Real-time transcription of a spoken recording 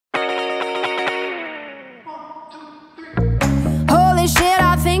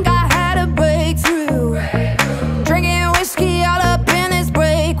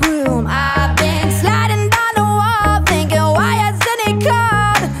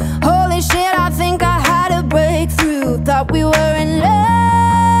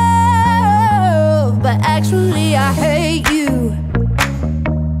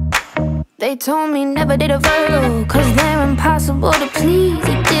told me never date a Virgo, cause they're impossible to please.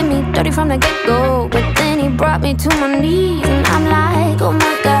 He did me dirty from the get-go, but then he brought me to my knees. And I'm like, oh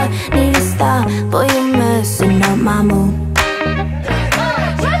my God, need to stop, boy, you're messing up my mood.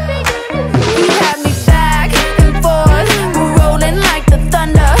 He had me back and forth, we're rolling like the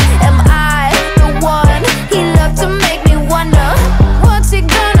thunder. Am I the one? He loved to make me wonder, what's he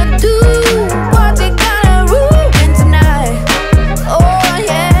gonna do? What's he gonna ruin tonight? Oh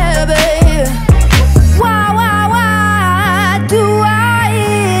yeah, baby. Why do I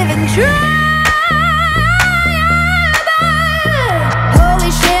even try?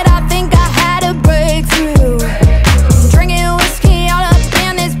 Holy shit, I think I had a breakthrough. Drinking whiskey all up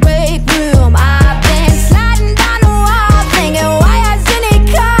in this break room. I've been sliding down the wall, thinking, why hasn't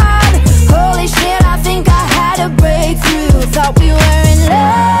it come? Holy shit, I think I had a breakthrough. Thought we were in love,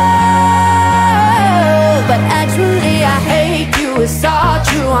 but actually I hate you. It's all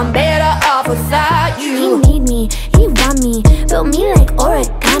true, I'm better off without you. He need me, he want me, built me like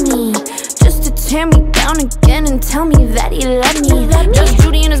origami, just to tear me down again and tell me that he loved me. Just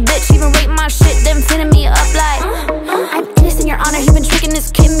Judy and his bitch, even rape my shit, then fitting me up like I'm innocent, your honor, he been tricking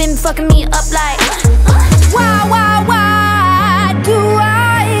this kid, been fucking me up like why do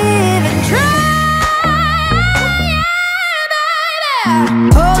I even try?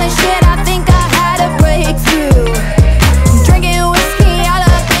 Holy shit, I think I had a breakthrough. Drinking whiskey all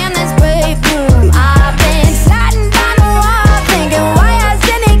up in this break room. I've been sliding down the wall, thinking, why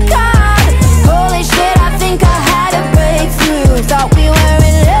hasn't it come? Holy shit, I think I had a breakthrough. Thought we were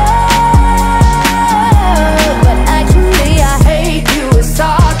in love, but actually I hate you. It's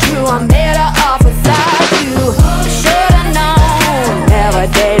all true, I'm better off without you. Should've known, never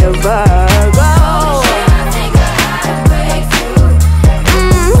date a Virgo.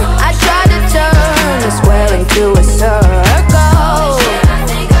 I tried to turn this well into a circle.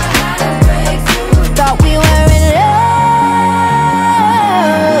 Thought we were in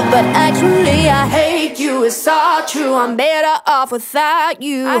love, but actually I hate you. It's all true, I'm better off without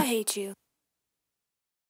you. I hate you.